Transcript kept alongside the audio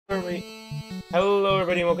Hello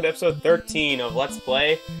everybody, and welcome to episode 13 of Let's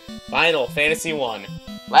Play Final Fantasy 1.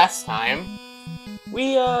 Last time,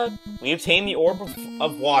 we obtained the Orb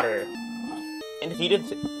of Water, and defeated,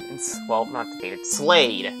 well, not defeated,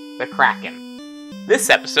 slayed the Kraken.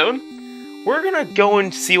 This episode, we're gonna go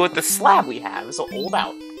and see what the slab we have is all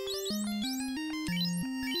about.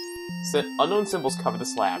 So, unknown symbols cover the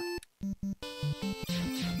slab.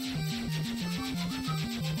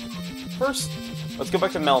 First, let's go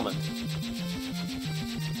back to Melman.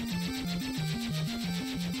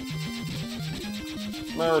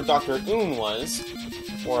 Remember Dr. Un was,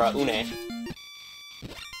 or Une.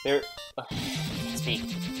 There, can't speak.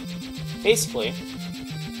 Basically,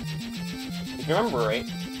 if you remember right,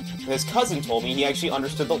 his cousin told me he actually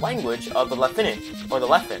understood the language of the Lefinin, or the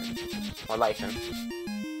Lefin, or Leifin.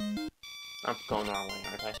 I'm going the wrong way,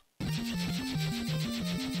 aren't I?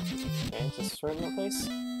 Okay, is this right in the place?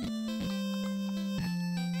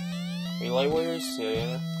 Are you light warriors?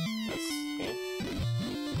 Yeah. Okay.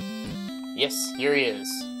 Yes, here he is.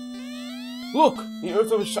 Look! The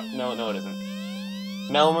earth of a shot. No, it isn't.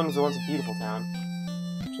 Melman was once a beautiful town.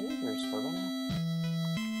 Actually, you're by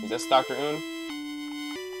now. Is this Dr. Un?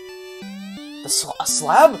 A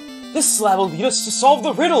slab? This slab will lead us to solve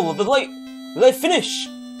the riddle of the light finish!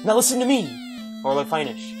 Now listen to me! Or light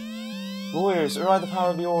finish. Warriors, arrive the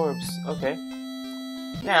power of the orbs. Okay.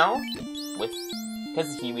 Now,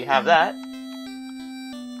 because we have that,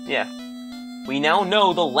 yeah. We now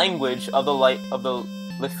know the language of the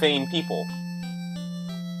Lefane people.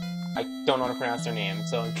 I don't know how to pronounce their name,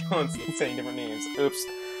 so I'm going saying different names. Oops.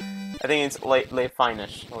 I think it's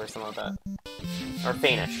Lefinish, or something like that. Or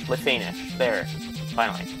Fanish. Lefanish. There.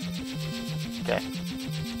 Finally. Okay.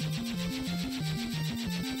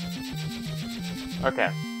 Okay.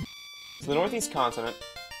 So the northeast continent.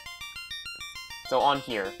 So on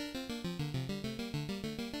here.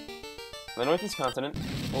 The northeast continent,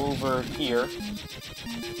 over here,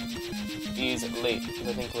 is Lake.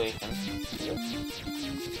 I think Lathan.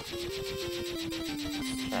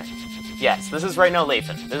 Check. Yes, this is right now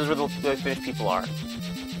Lathan. This is where the Finnish people are.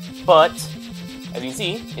 But, as you can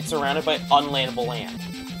see, it's surrounded by unlandable land.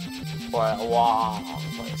 For a long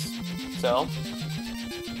place. So,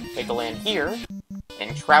 take the land here,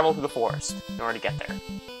 and travel through the forest in order to get there.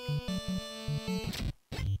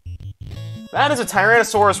 That is a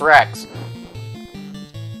Tyrannosaurus Rex.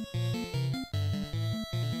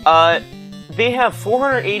 They have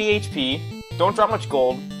 480 HP, don't drop much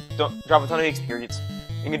gold, don't drop a ton of experience,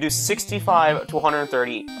 and can do 65 to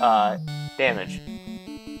 130 damage,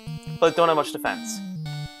 but don't have much defense.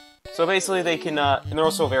 So basically they can, and they're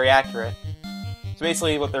also very accurate. So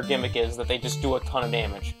basically what their gimmick is that they just do a ton of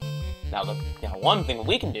damage. Now, one thing that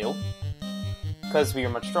we can do, because we are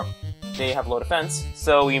much strong, they have low defense,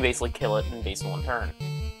 so we can basically kill it in basically one turn.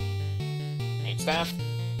 H-Staff.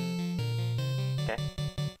 Okay.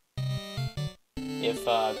 If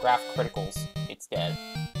graph criticals, it's dead.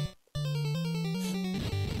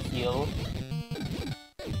 Heal.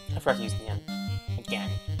 I forgot to use the end.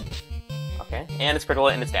 Again. Okay, and it's critical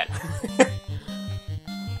and it's dead.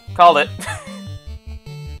 Called it.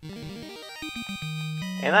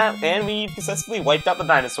 And we successfully wiped out the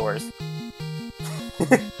dinosaurs.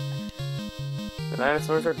 The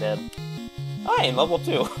dinosaurs are dead. Hi, in level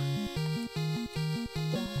 2.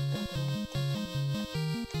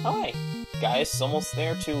 Hi, guys. It's almost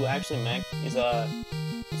there to actually it's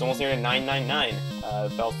almost there to 999.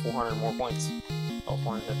 About 400 more points. Oh,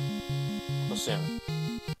 400. So soon.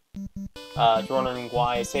 Jordan and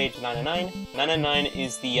Guai Sage 999. 999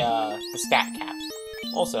 is the stat cap.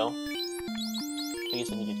 Also, I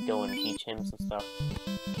guess we need to go and teach him some stuff.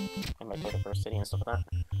 I might play the first city and stuff like that.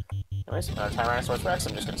 Anyways, Tyrannosaurus Rex,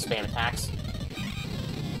 I'm just gonna spam attacks.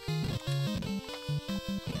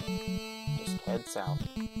 Just head south.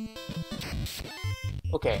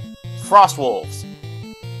 Okay, Frost Wolves.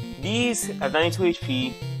 These have 92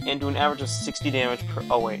 HP and do an average of 60 damage per.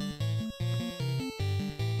 Oh, wait.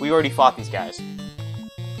 We already fought these guys.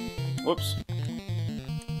 Whoops.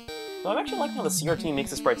 So I'm actually liking how the CRT makes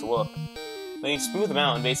the sprites look. They smooth them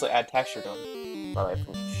out and basically add texture to them. By the way, I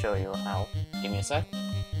can show you how. Give me a sec.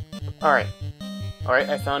 Alright. Alright,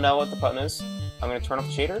 I found out what the button is. I'm gonna turn off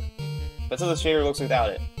the shader. That's how the shader looks without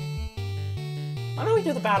it. Why don't we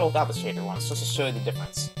do the battle without the shader once, just to show you the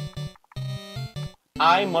difference?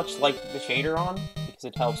 I much like the shader on, because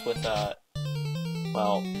it helps with,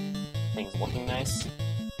 well, things looking nice.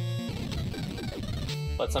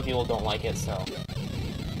 But some people don't like it, so.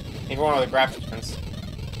 If you want to know the graphics difference,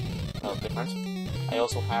 I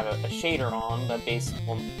also have a shader on that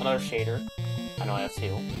another shader, I know I have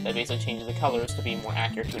two, that basically changes the colors to be more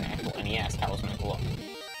accurate to an actual NES, how it's meant to look.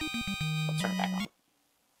 turn it back on.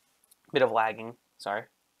 Bit of lagging. Sorry.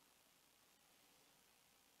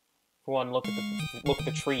 For one, look at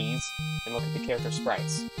the trees and look at the character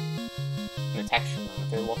sprites and the texture.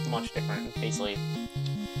 They look much different. Basically,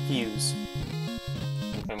 fuse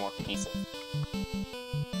and become more cohesive.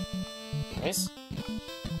 Anyways,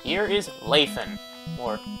 here is Leifin,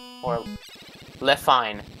 or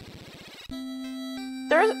Lefine.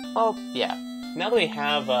 There's yeah. Now that we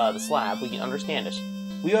have the slab, we can understand it.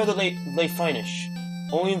 We are the Leifinish.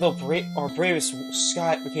 Only our bravest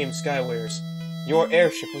became Skywarriors. Your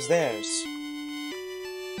airship was theirs.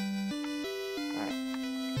 Alright.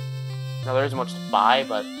 Now there isn't much to buy,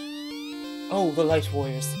 but... Oh, the Light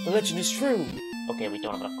Warriors. The legend is true! Okay, we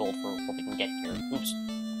don't have enough gold for what we can get here. Oops.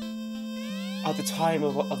 At the time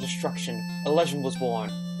of destruction, a legend was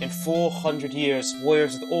born. In 400 years,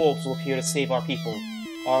 warriors with orbs will appear to save our people.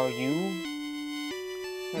 Are you?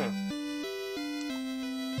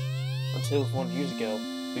 Until 400 years ago,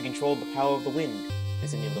 we controlled the power of the wind.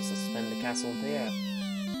 This enabled us to suspend the castle in the air.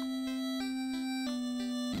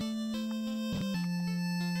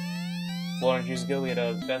 400 years ago, we had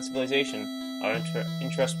an advanced civilization. Our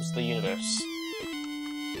interest was the universe.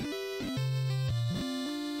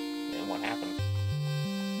 And what happened?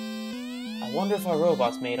 I wonder if our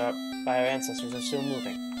robots made by our ancestors are still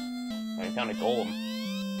moving. I found a golem.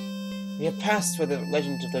 We have passed for the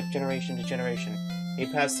legend of the generation to generation. We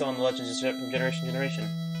have passed on the legends from generation to generation.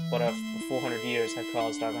 But our 400 years have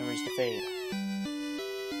caused our memories to fade.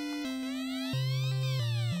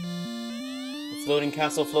 The floating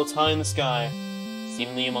castle floats high in the sky,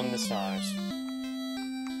 seemingly among the stars.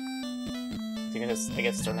 I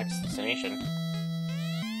guess it's our next destination.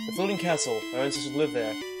 The floating castle, our ancestors live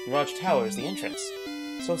there. Mirage Tower is the entrance.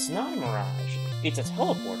 So it's not a mirage, it's a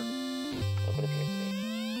teleporter. Look what it appears to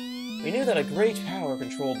be. We knew that a great power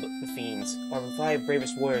controlled the fiends. Our 5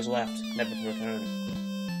 bravest warriors left, never to return.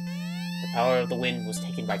 The power of the wind was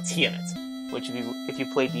taken by Tiamat, which if you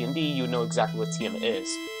played D&D, you would know exactly what Tiamat is.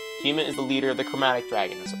 Tiamat is the leader of the chromatic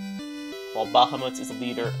dragons, while Bahamut is the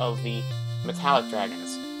leader of the metallic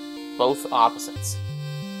dragons. Both opposites.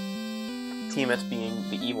 Tiamat being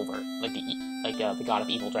the evil bird, the god of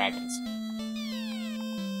evil dragons.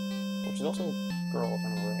 Which is also a girl, if I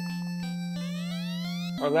remember right.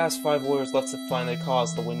 Our last 5 warriors left to find the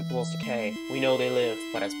cause of the world's decay. We know they live,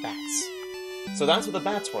 but as bats. So that's what the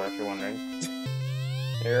bats were, if you're wondering.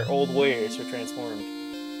 They're old warriors who are transformed.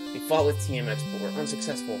 We fought with Tiamat, but were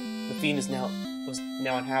unsuccessful. The fiend was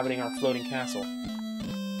now inhabiting our floating castle.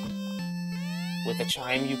 With a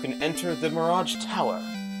chime, you can enter the Mirage Tower.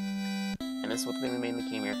 And this is what we mainly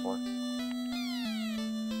came here for.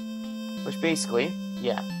 Which basically,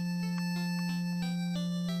 yeah.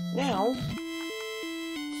 Now,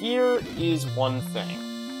 here is one thing.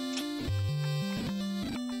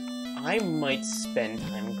 I might spend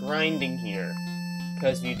time grinding here.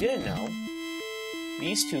 Because if you didn't know,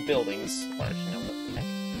 these 2 buildings, or actually, no, what the heck?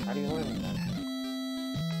 How do you learn that?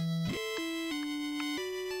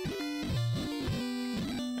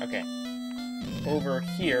 Okay. Over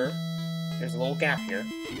here, there's a little gap here. I'm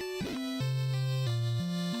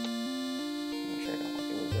sure I don't want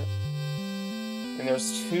to lose it. And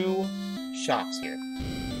there's 2 shops here.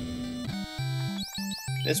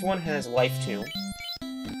 This one has Life 2.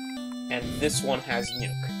 And this one has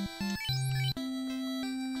Nuke.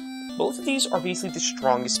 Both of these are basically the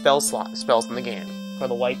strongest spells in the game for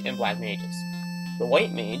the white and black mages. The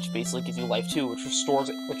white mage basically gives you Life 2, which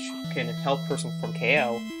can help a person from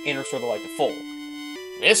KO and restore the life to full.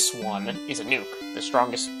 This one is a Nuke, the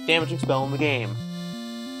strongest damaging spell in the game.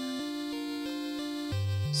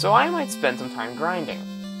 So I might spend some time grinding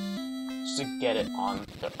just to get it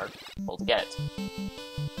to get it.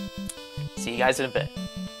 See you guys in a bit.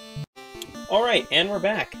 Alright, and we're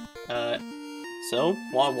back. So,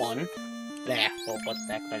 well, what the heck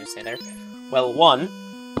did I just say there? Well, 1,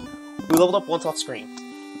 we leveled up once off screen.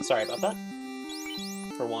 Sorry about that.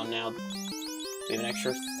 For 1 now, we have an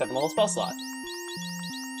extra 7-level spell slot.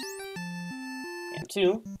 And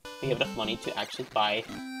 2, we have enough money to actually buy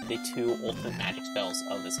the 2 ultimate magic spells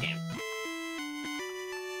of this game.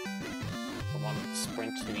 For 1,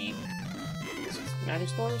 sprint to the magic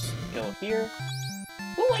stores, go here.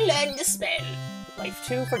 Ooh, I learned the spell! Life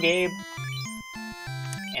 2 for Gabe.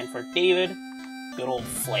 And for David, good old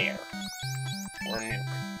Flare. Or Nuke.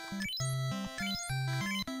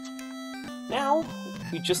 Now,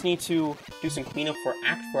 we just need to do some cleanup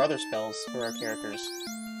for other spells for our characters.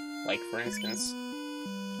 Like, for instance,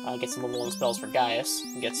 get some level 1 spells for Gaius,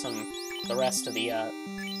 and get the rest of the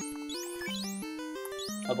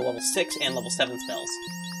level 6 and level 7 spells,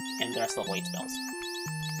 and the rest of level 8 spells.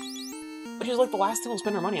 which is like the last thing we'll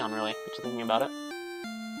spend our money on, really, which is thinking about it.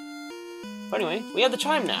 But anyway, we have the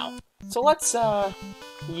chime now. So let's,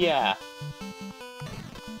 yeah.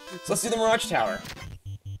 So let's do the Mirage Tower.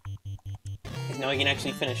 Because now we can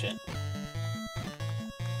actually finish it.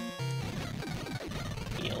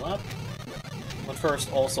 Heal up. But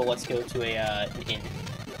first, also, let's go to an inn.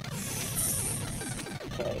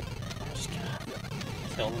 Okay. I'm just gonna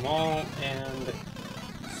kill them all, and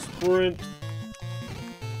sprint.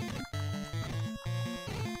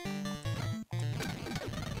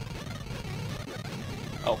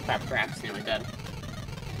 Oh, crap's nearly dead.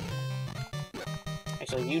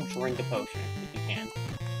 Actually, you drink a potion, if you can.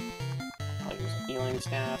 I'll use a healing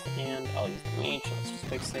staff, and I'll use the mage. Let's just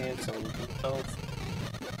quick save, so we can do both.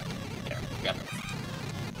 There, we got both.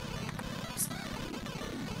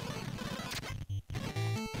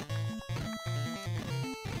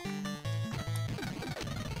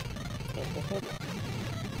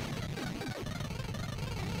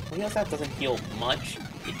 Well, that doesn't heal much.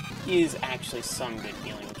 It is actually some good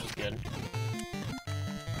healing, which is good.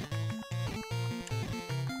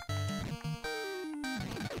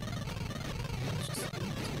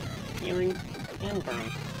 Healing and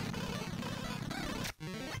burn.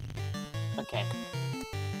 Okay.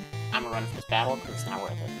 I'm gonna run for this battle because it's not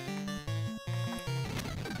worth it.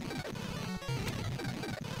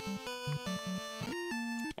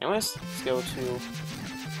 Anyways, let's go to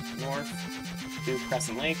north, to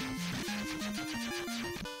Crescent Lake.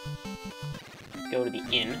 Go to the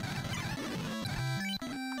inn.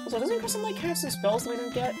 Also, doesn't Crescent Lake have some spells that we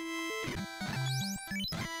don't get?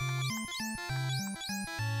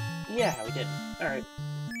 Yeah, we did. Alright.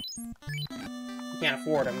 We can't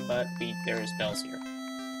afford them, but there are spells here.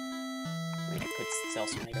 I mean, I could sell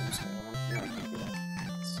some items for them. No, I can't do that.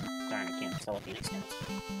 Darn, I can't sell a Phoenix Stones.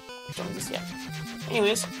 Which don't exist yet.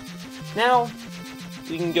 Anyways, now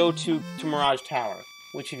we can go to Mirage Tower,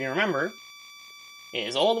 which, if you remember,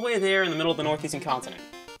 is all the way there in the middle of the northeastern continent.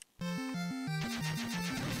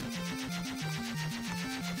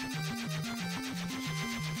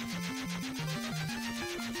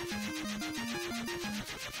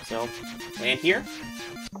 So, land here.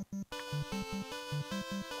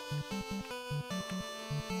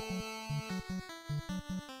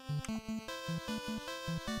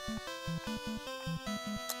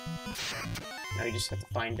 Now you just have to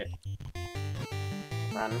find it.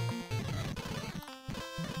 Run.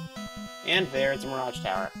 And there's the Mirage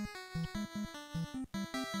Tower.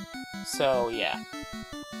 So, yeah.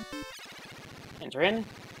 Enter in.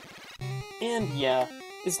 And, yeah.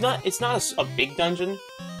 It's not a big dungeon.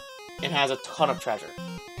 It has a ton of treasure.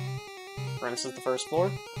 For instance, the first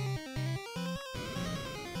floor.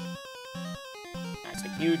 That's a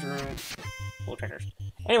huge room full of treasures.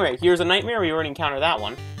 Anyway, here's a nightmare. We already encountered that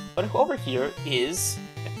one. But over here is...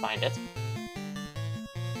 I can find it.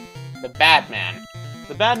 The Badman.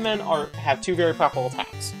 The Badmen have two very powerful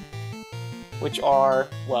attacks. Which are,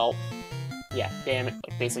 well... yeah, damage,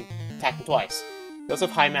 like basically attack them twice. They also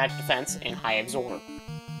have high magic defense and high absorb,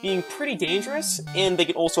 being pretty dangerous, and they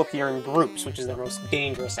can also appear in groups, which is their most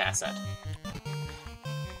dangerous asset.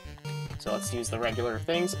 So let's use the regular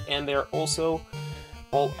things, and they're also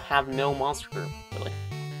all have no monster group, really.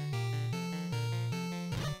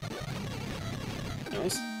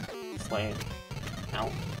 Anyways, slay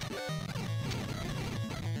out.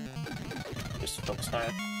 Just focus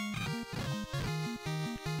fire.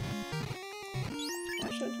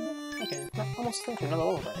 What should I do? Okay, almost thinking another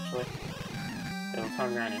level, actually. It'll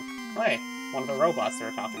come grinding. Oh, hey, one of the robots they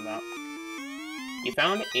were talking about. You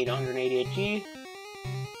found 888G.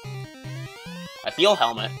 A heal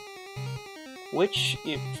helmet. Which,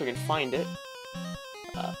 if I can find it...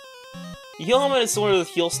 the heal helmet is similar to the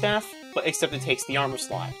heal staff, but except it takes the armor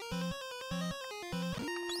slot.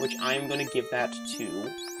 Which I'm gonna give that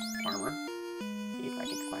to armor. See if I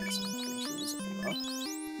can find some information to use it for.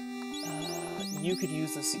 You could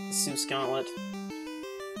use the Zeus Gauntlet.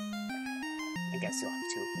 I guess you'll have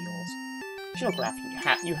two heals. Geography,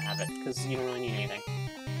 you have it, because you don't really need anything.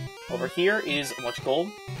 Over here is a bunch of gold.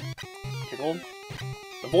 The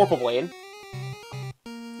Vorpal Blade.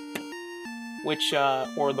 Which,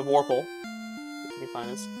 or the Vorpal. If you can find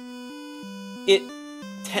this.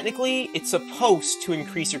 Technically, it's supposed to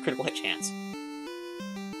increase your critical hit chance.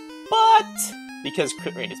 But, because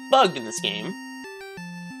crit rate is bugged in this game,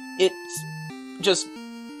 it's just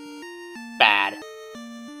bad.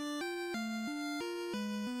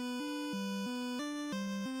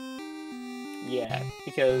 Yeah,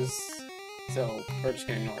 because... so, we're just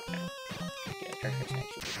gonna ignore it now. Okay, character's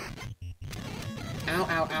actually... Ow,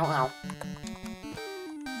 ow, ow, ow.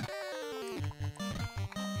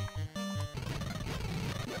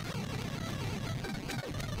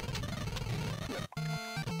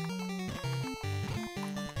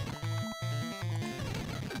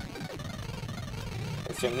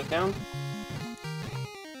 zoom it down.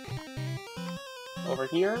 Over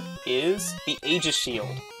here is the Aegis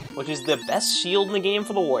Shield, which is the best shield in the game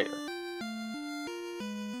for the warrior.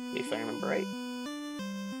 If I remember right.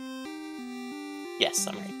 Yes,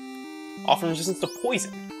 I'm right. Offering resistance to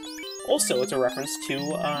poison. Also, it's a reference to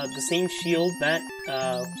the same shield that,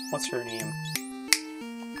 what's her name?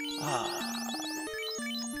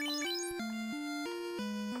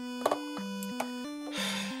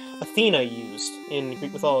 Athena used in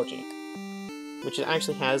Greek mythology, which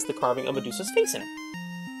actually has the carving of Medusa's face in it.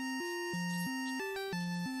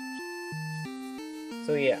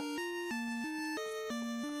 So yeah.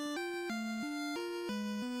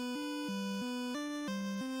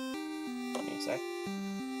 Give me a sec.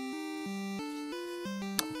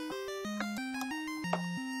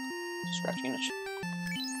 Scratching an itch.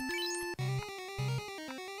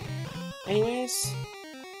 Anyways,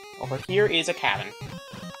 over here is a cabin.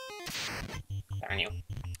 Darn you.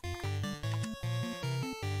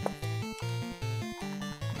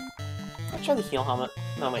 I'll try the heal helmet.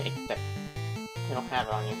 No, wait, you don't have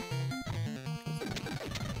it on you.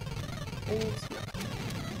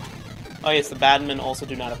 Oh yes, the badmen also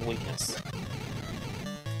do not have a weakness.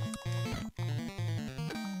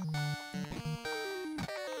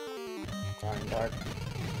 Dark.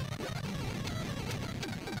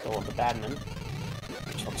 Go with the badman.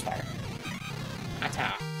 Which looks fire.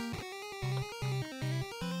 Atta!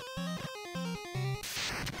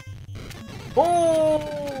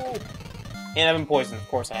 Oh! And I've been poisoned, of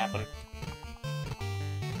course I happen.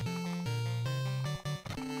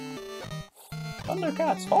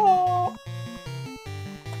 Thundercats! Oh!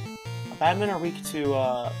 Badmen are weak to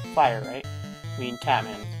fire, right? I mean,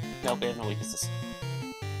 Catman. Nope, they have no weaknesses.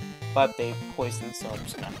 But they poison, so I'm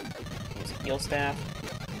just gonna use a heal staff.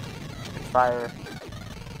 And fire.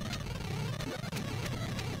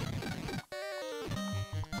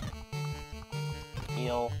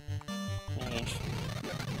 Heal. Mage.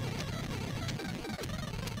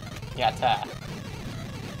 Yatta.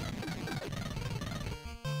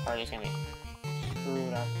 Party's gonna be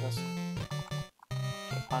screwed after this.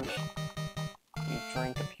 Okay, punch. You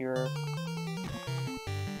drink a pure.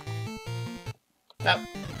 Nope.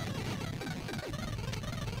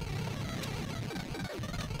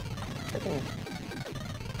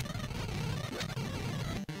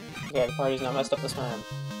 Yeah, the party's not messed up this time.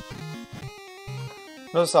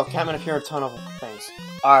 Know yourself, Catman appear a ton of things.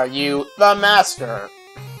 Are you the master?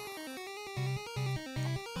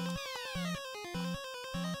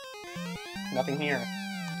 Nothing here.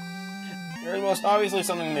 There is most obviously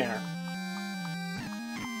something there.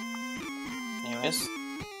 Anyways,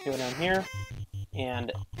 go down here,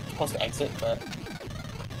 and I'm supposed to exit, but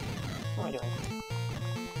what am I doing?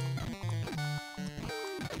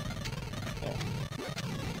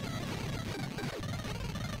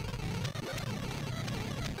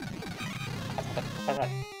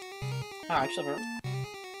 Oh, I should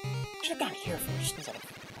have gone here first instead of...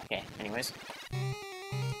 Okay, anyways.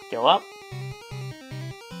 Go up.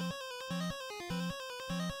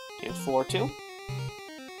 Do 4-2.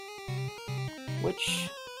 Which...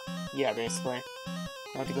 Yeah, basically.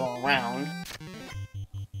 I have to go around.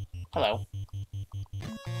 Hello.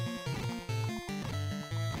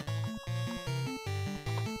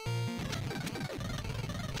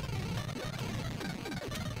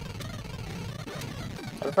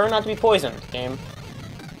 I prefer not to be poisoned, game.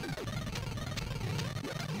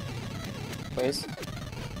 Please.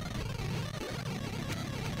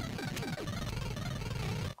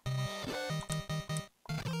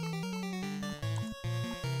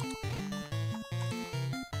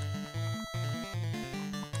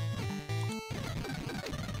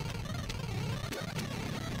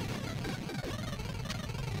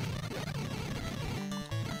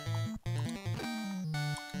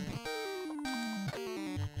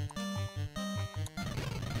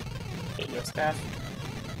 Heal staff,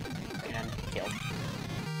 and kill.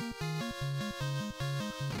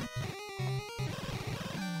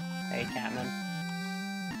 Hey, Catman.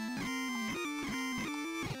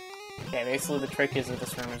 Okay, basically the trick is that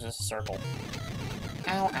this room is just a circle.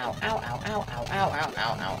 Ow, ow, ow, ow, ow, ow, ow, ow, ow,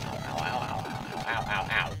 ow, ow, ow, ow, ow, ow, ow, ow,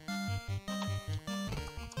 ow.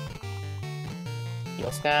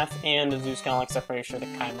 Heal staff, and the Zeus kind of like separation of the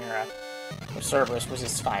Chimera, or Cerberus,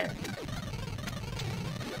 resists fire.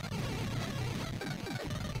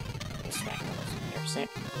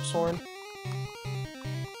 Sword.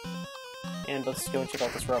 And let's go check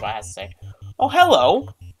out this robot has to say. Oh, hello!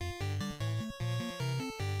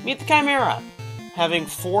 Meet the Chimera! Having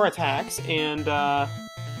 4 attacks, and,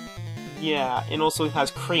 yeah, and also it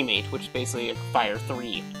has Cremate, which is basically a fire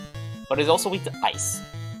 3. But it's also weak to ice.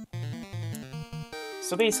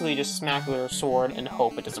 So basically, just smack with her sword and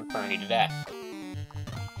hope it doesn't burn you to death.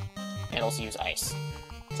 And also use ice.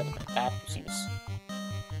 Instead of that, just use...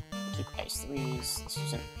 Keep ice 3s. Let's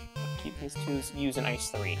use keep these 2s, use an ice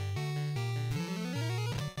 3.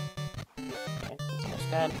 Okay, it's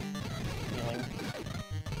almost dead. Healing.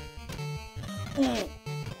 Ooh.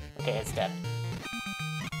 Okay, it's dead.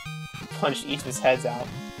 Punched each of his heads out.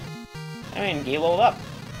 I mean, Gay leveled up.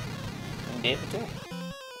 And David too.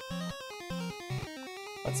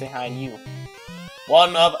 Let's say hi to you.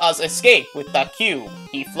 One of us escaped with the cube.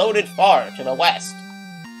 He floated far to the west.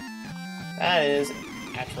 That is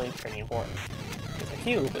actually pretty important. Because the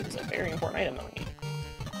cube is a very important item that we need.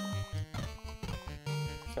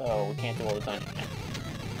 So we can't do all the dungeon yet.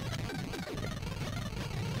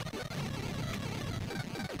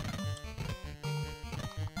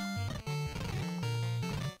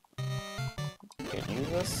 Can use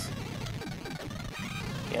this.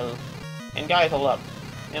 Kill. And guys, hold up.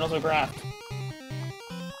 And also graft.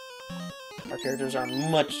 Our characters are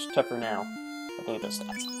much tougher now. I believe those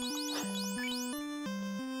stats.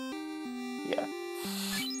 Yeah.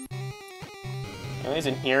 Anyways,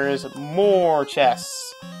 and here is more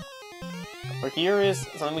chests. Over here is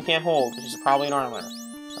something we can't hold, which is probably an armor.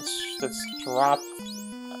 Let's drop...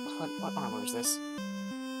 What armor is this?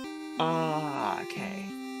 Okay.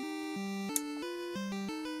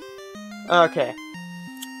 Okay.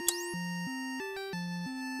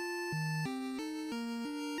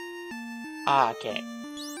 Okay.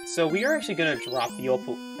 So we are actually gonna drop the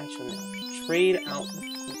opal. Actually, no. Trade out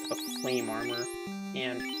the flame armor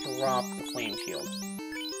and drop the flame shield.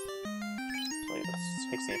 So let's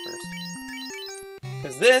fix it first.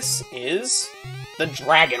 Because this is the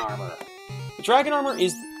dragon armor. The dragon armor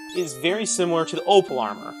is very similar to the opal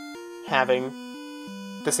armor, having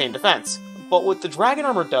the same defense. But what the dragon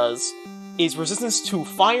armor does is resistance to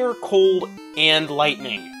fire, cold, and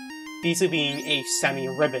lightning. Basically being a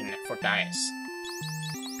semi-ribbon for Gaius.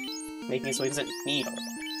 Making it so he doesn't need a ribbon.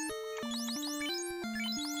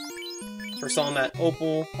 So we're selling that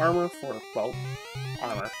opal armor for, well,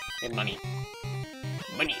 armor and money.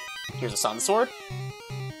 Money! Here's a sun sword.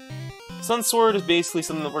 Sun sword is basically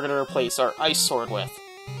something that we're going to replace our ice sword with.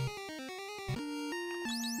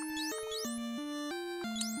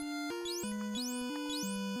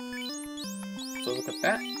 So look at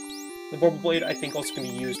that. The Vorpal Blade, I think, also can be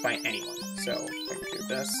used by anyone. So, I'm going to do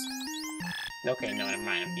this. Okay, no, never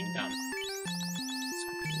mind, I'm being dumb.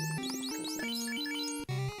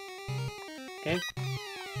 Okay.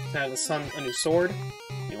 So now the sun, a new sword,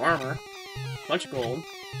 new armor, bunch of gold.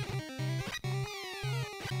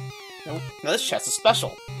 Nope. Now this chest is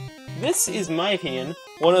special. This is, in my opinion,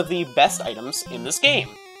 one of the best items in this game.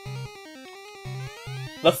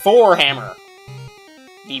 The Thor Hammer.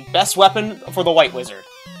 The best weapon for the White Wizard.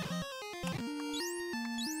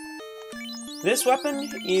 This weapon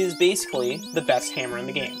is basically the best hammer in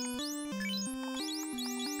the game.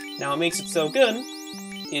 Now what makes it so good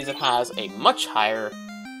is it has a much higher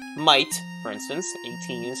might, for instance,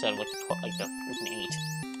 18 instead of like the freaking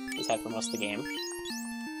 8 it's had for most of the game.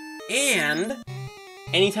 And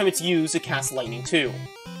anytime it's used, it casts lightning too,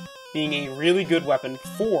 being a really good weapon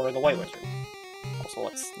for the White Wizard. Also,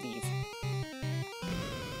 let's leave.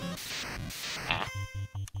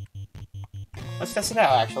 Let's test it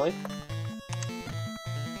out, actually.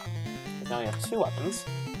 Now we have 2 weapons.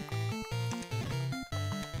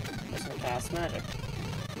 Just gonna cast magic.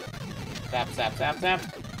 Zap, zap, zap, zap.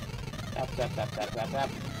 Zap, zap, zap, zap, zap, zap.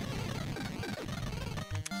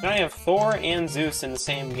 So now you have Thor and Zeus in the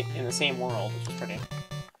same world, which is pretty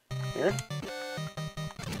weird.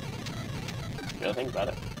 Really think about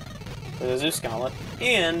it. There's a Zeus gauntlet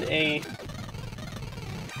and a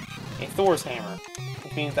Thor's hammer,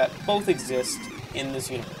 which means that both exist in this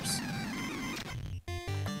universe.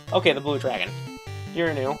 Okay, the blue dragon.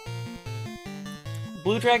 You're new.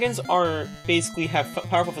 Blue dragons are basically have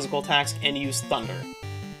powerful physical attacks and use thunder.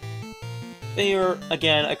 They are,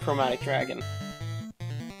 again, a chromatic dragon.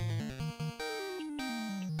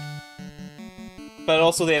 But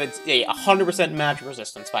also they have a 100% magic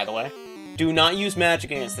resistance, by the way. Do not use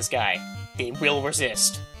magic against this guy. They will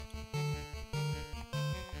resist.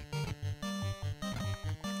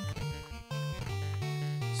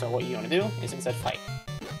 So what you want to do is instead fight.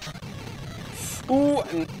 Ooh,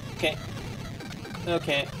 okay.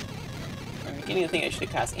 Okay. I'm beginning to think I should have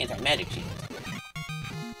cast anti-magic shield.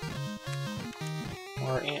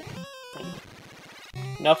 Or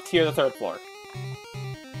enough to tier the 3rd floor.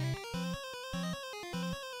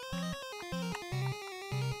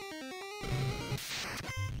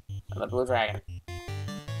 And the blue dragon.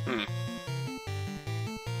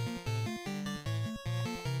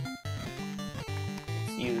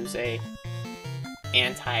 use a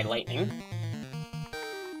anti-lightning.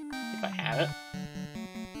 If I have it.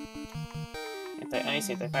 Anti-ice,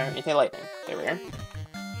 anti-fire, anti-lightning. There we are.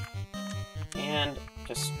 And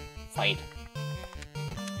just fight.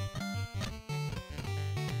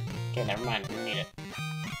 Okay, never mind. We need it.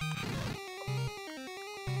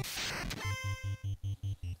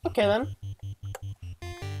 Okay, then.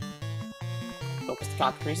 Focus the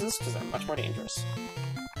cockatrices, because they're much more dangerous.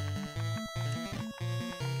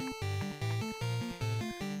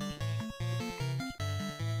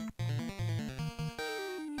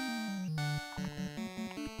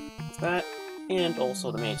 That, and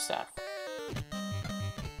also the mage staff.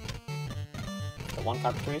 The one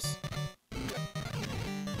cockatrice.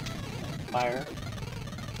 Fire.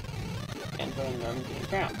 And burn them to the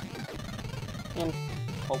ground. And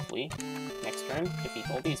hopefully, next turn, defeat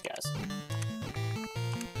all these guys.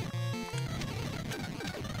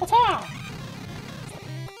 Ta-ta!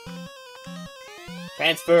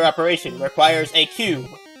 Transfer operation requires a cube.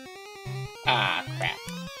 Ah, crap.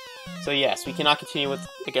 So yes, we cannot continue with,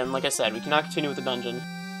 again, like I said, we cannot continue with the dungeon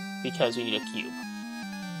because we need a cube.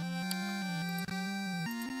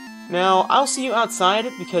 Now, I'll see you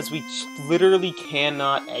outside because we literally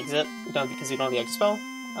cannot exit because we don't have the exit spell.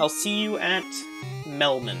 I'll see you at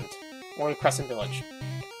Melmond, or the Crescent Village.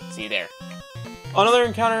 See you there. Another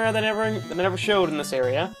encounter that I never showed in this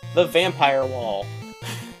area, the Vampire Wall.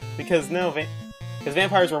 because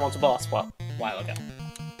vampires were once a boss a while ago.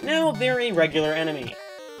 Now they're a regular enemy.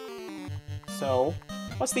 So,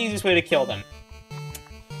 what's the easiest way to kill them?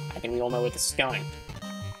 I think we all know where this is going.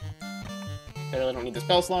 I really don't need the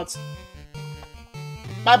spell slots.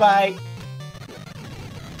 Bye-bye!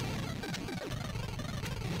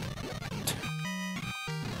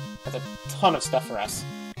 That's a ton of stuff for us.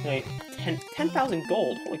 Anyway, 10,000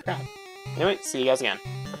 gold, holy crap. Anyway, see you guys again.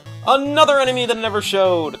 Another enemy that I never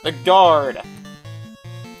showed! The Guard!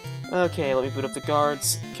 Okay, let me boot up the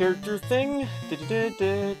Guard's character thing.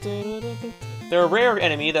 They're a rare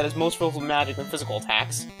enemy that is most focused on magic and physical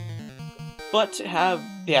attacks. But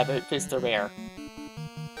they're rare.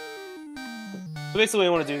 So basically what I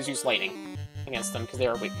want to do is use lightning against them, because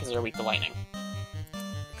they're weak to lightning.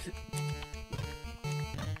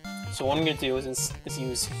 So what I'm going to do is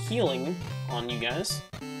use healing on you guys,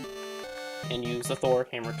 and use the Thor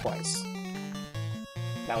hammer twice.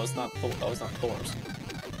 That was not Thor's.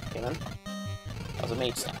 Okay then. That was a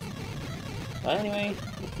mage staff. But anyway,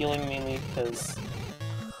 I'm healing mainly because...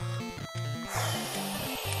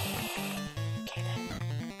 Okay then.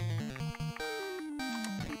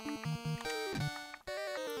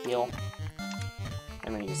 Heal.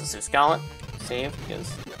 I'm gonna use the Zeus Gauntlet. Save,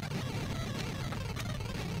 because...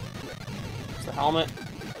 Use the helmet.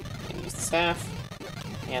 And use the staff.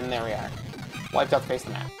 And there we are. Wiped out the face of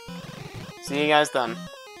the map. See you guys then.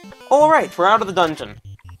 Alright, we're out of the dungeon.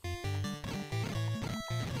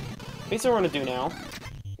 Basically what we're going to do now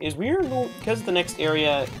is because the next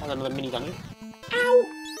area has another mini dungeon. Ow!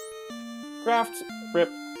 Graft, rip.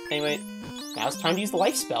 Anyway, now it's time to use the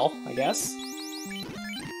life spell, I guess.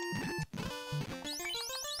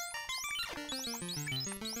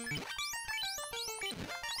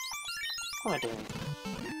 What am I doing?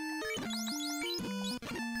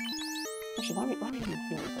 Actually, why am I even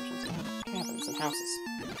healing potions? What happens in houses?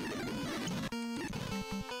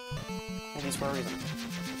 Maybe it's for a reason.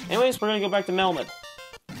 Anyways, we're gonna go back to Melmond.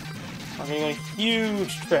 We're gonna go on a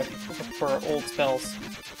huge trip for our old spells.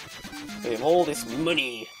 We have all this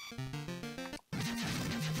money.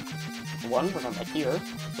 One, we're going back here, so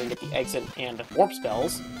we can get the exit and warp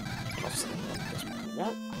spells.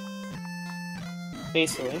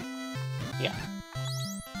 Basically, yeah.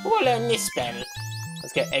 We'll learn this spell.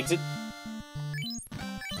 Let's get exit.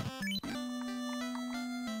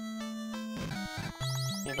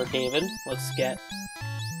 And for David, let's get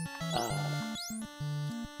okay,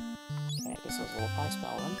 I guess it was a little high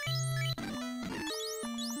spell then.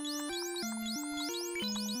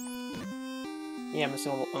 Yeah, I'm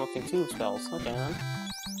missing level 2 spells. Okay then.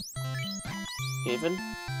 David.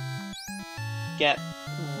 Get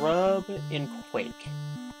Rub in Quake.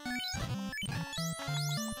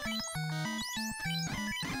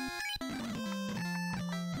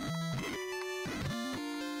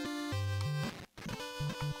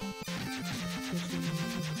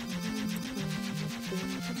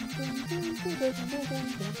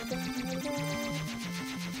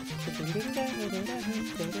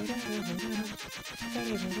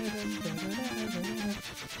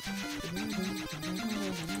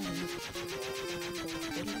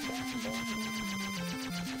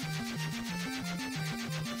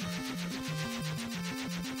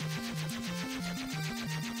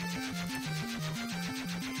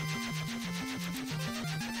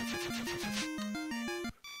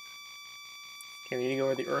 Okay, we need to go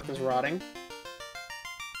where the earth is rotting.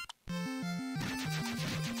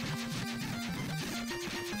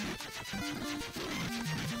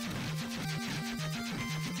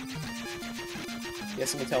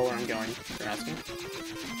 Guess you can tell where I'm going, if you're asking.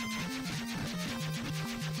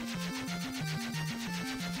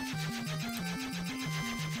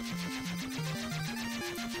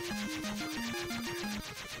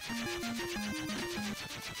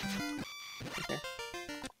 Okay.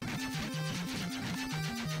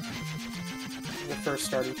 The first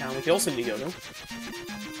starting town we also need to go to.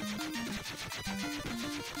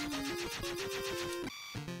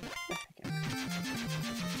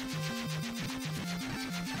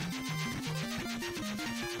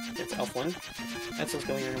 It's Elfland. That's what's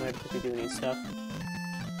going on anyway because we do need stuff.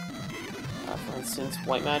 For instance,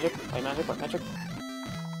 white magic, white magic, white magic.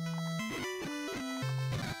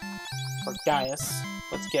 For Gaius,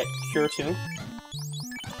 let's get Cure 2.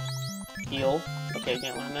 Heal. Okay,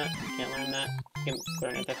 can't learn that. Can't learn that. Can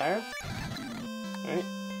learn Anti-Fire. Alright.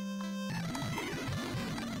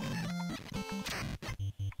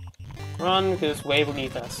 Run, because it's way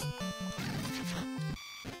beneath us.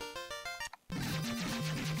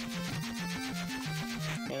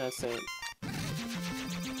 Okay, that's it.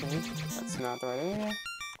 Okay, that's not the right area.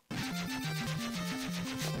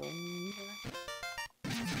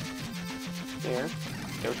 Here.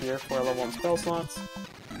 Go here for level 1 spell slots.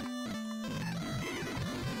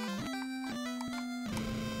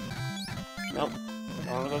 Nope. I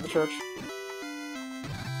don't want to go to the church.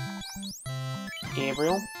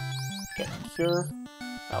 Gabriel. Get Cure.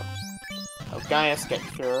 Oh, Gaius, get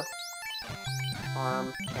Cure.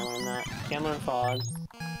 Arm. Can't learn that. Can't learn Fog.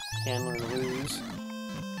 Can't learn Ruse.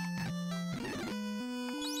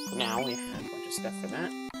 So now we have a bunch of stuff for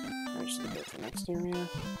that. I just need to go to the next area.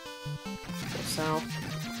 Go south.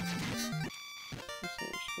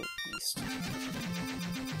 Go east.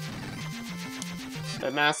 A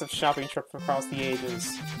massive shopping trip from across the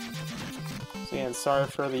ages. So again, sorry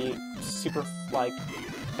for the super, like,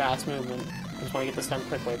 fast movement. I just want to get this done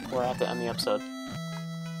quickly before I have to end the episode.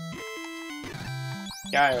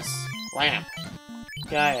 Gaius, lamp.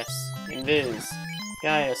 Gaius, invis.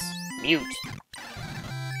 Gaius, mute.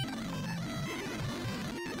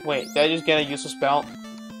 Wait, did I just get a useless spell?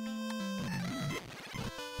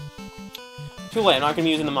 Too late, I'm not going to be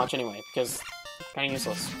using them much anyway, because it's kind of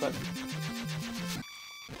useless, but...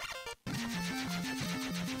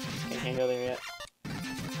 Okay, can't go there yet.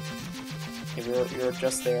 Okay, we were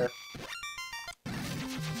just there.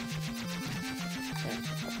 Okay,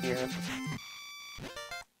 up here.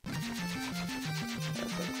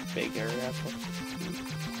 That's a big area.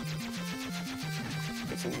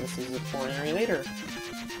 Guessing this is a important area later.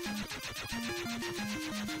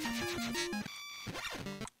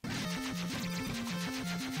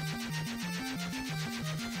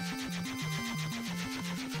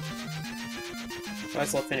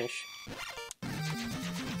 Nice little finish.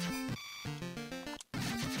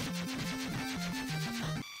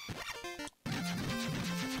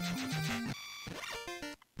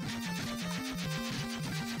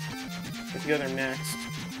 Let's go there next.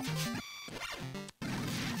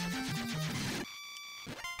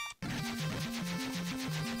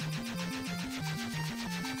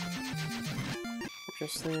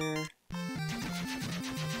 Just there.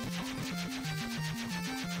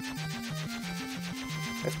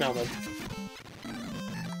 It's melted.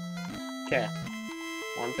 Okay.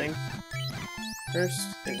 One thing. First,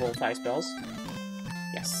 they roll 5 spells.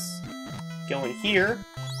 Yes. Go in here,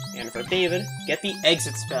 and for David, get the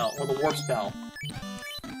exit spell, or the warp spell.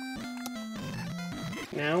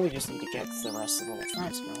 Now we just need to get the rest of the level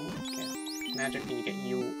 5 spell. Okay. Magic, need to get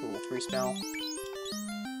you a level 3 spell.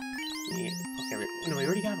 Okay, no, we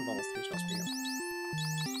already got a level 3 spells for you.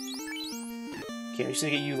 Okay, we just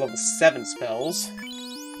need to get you level 7 spells.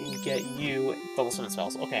 And get you level 7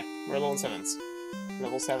 spells. Okay, we're level 7s.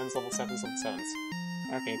 Level 7s, level 7s, level 7s.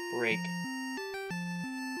 Okay, break.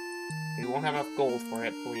 We won't have enough gold for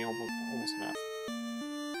it, but we almost enough.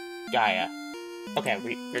 Gaia. Okay,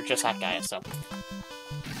 we're just at Gaia, so.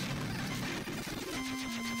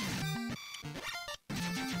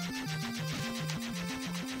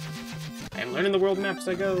 I'm learning the world map as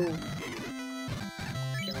I go. Okay,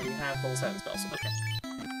 now we have level 7 spells. Okay.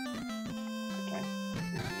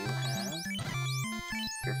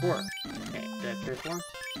 Tier 4. Okay, did I have Tier 4?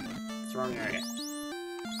 It's the wrong area.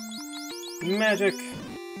 Magic!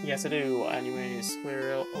 Yes, I do. Anyways,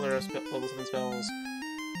 clear other level 7 spells.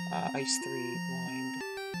 Ice 3, Blind.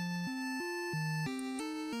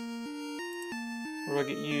 Where do I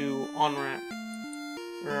get you? On rack.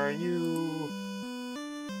 Where are you?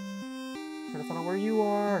 I'm trying to find out where you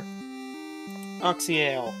are.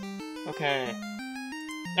 Oxyale. Okay.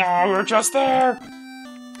 Ah, we're just there!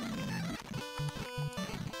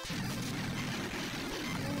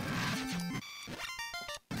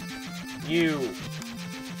 You.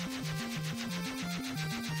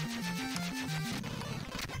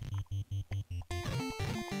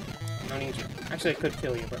 I don't need you. Actually, I could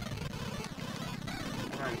kill you, but...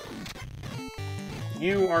 Come on.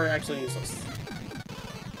 You are actually useless.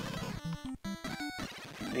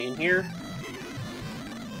 In here.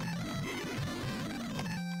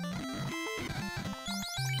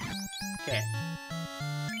 Okay.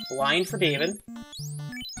 Blind for David.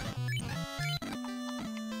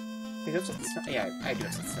 Yeah, I do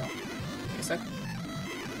have sit still. Wait a sec.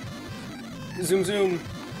 Zoom zoom!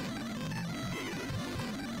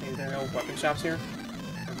 Maybe there are no weapon shops here?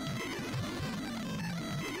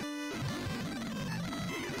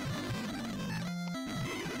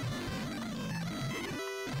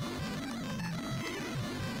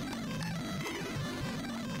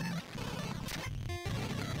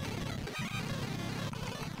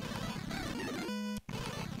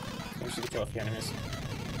 I should kill a few enemies.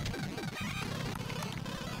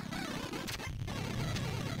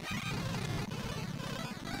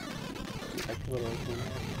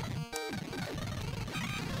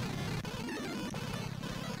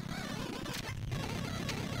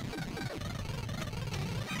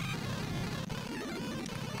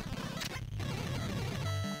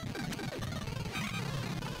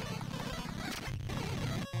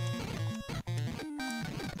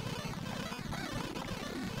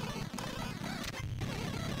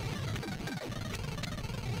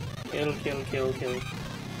 Kill.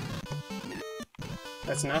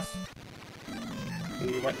 That's enough?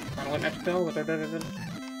 What? I don't want that to kill?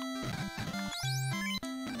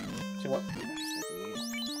 So what?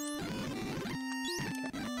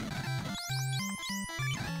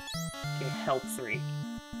 Okay, help 3.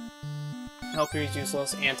 Help 3 is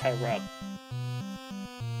useless, anti-rub.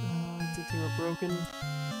 I think they were broken.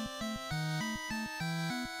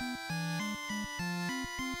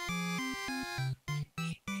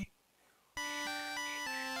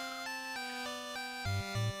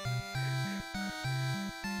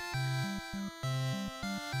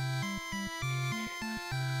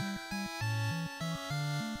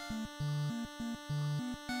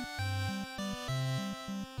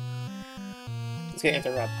 Let's get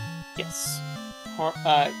anti-rub. Yes.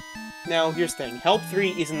 Now, here's the thing. Help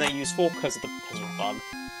 3 isn't that useful because of the bug.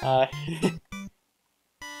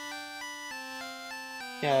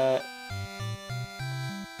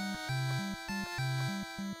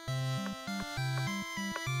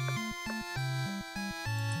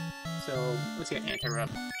 So, let's get anti-rub.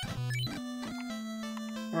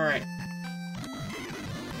 Alright.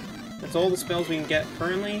 That's all the spells we can get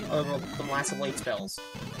currently, other than the last of late spells.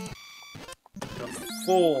 A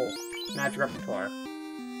full magic repertoire.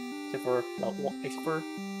 Except for a level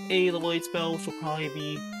 8 spell, which will probably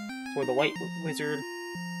be for the White Wizard.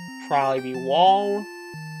 Probably be Wall,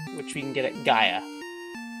 which we can get at Gaia.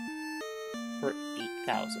 For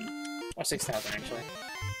 8,000. Or 6,000, actually.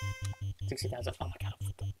 60,000. Oh my god.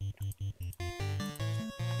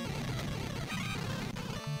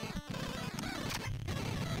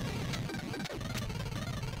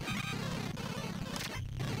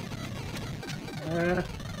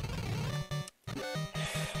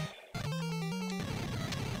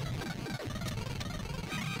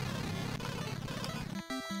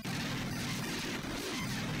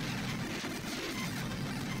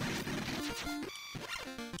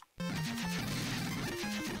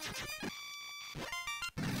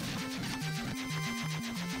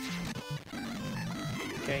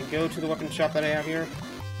 Okay, go to the weapon shop that I have here.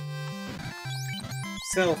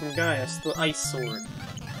 Sell from Gaius, the Ice Sword.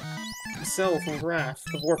 Sell from Graf,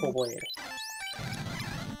 the Vorpal Blade.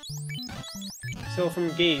 Sell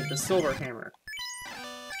from Gabe, the Silver Hammer.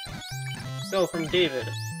 Sell from David.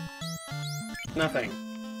 Nothing.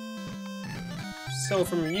 Sell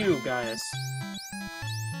from you, Gaius.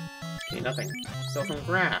 Okay, nothing. Sell from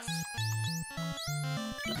Graf.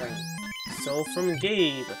 Nothing. Sell from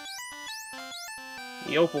Gabe.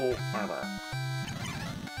 The Opal Armor.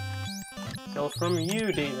 Sell from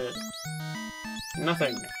you, David.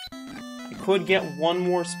 Nothing. I could get one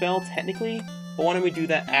more spell, technically, but why don't we do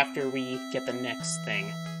that after we get the next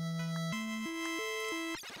thing?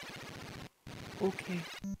 Okay.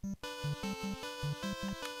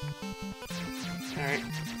 Alright.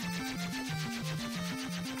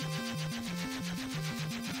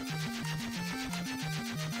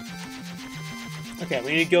 Okay,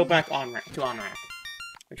 we need to go back to on-ramp.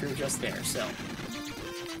 Which we were just there, so...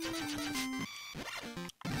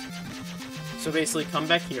 So basically, come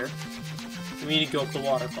back here. We need to go up the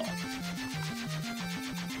waterfall.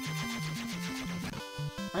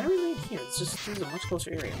 Why do we land here? This is a much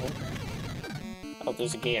closer area. Oh,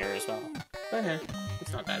 there's a gator as well. But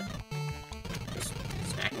it's not bad. Just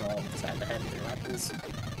smack them all upside the head with your weapons.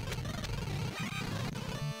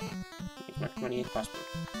 Make much money as possible.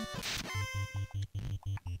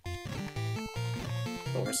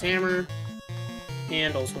 Thor's hammer.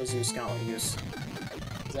 And also Zeus Scholar use.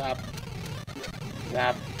 Zap.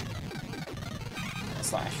 Zap. And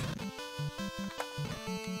slash.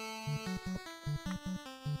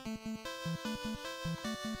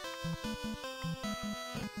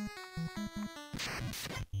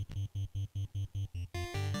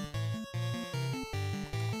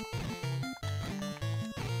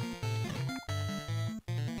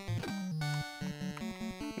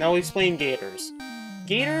 Now we'll explain gators.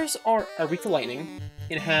 Gators are weak to lightning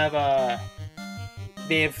and have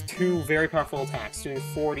they have two very powerful attacks, doing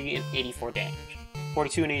 40 and 84 damage.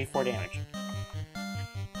 42 and 84 damage.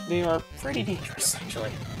 They are pretty dangerous,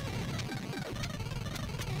 actually.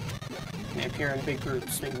 They appear in big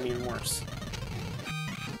groups, making them even worse.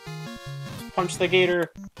 Punch the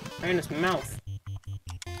gator right in his mouth.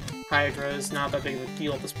 Hydra is not that big of a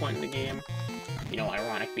deal at this point in the game. You know,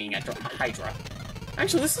 ironic being a Hydra.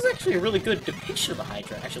 Actually, this is actually a really good depiction of the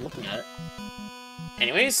Hydra, actually looking at it.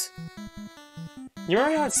 Anyways, you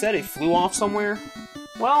remember how it said it flew off somewhere?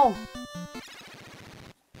 Well,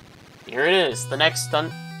 here it is, the next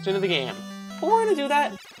dungeon of the game. But we're gonna do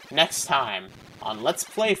that next time on Let's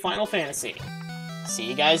Play Final Fantasy. See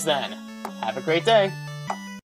you guys then. Have a great day.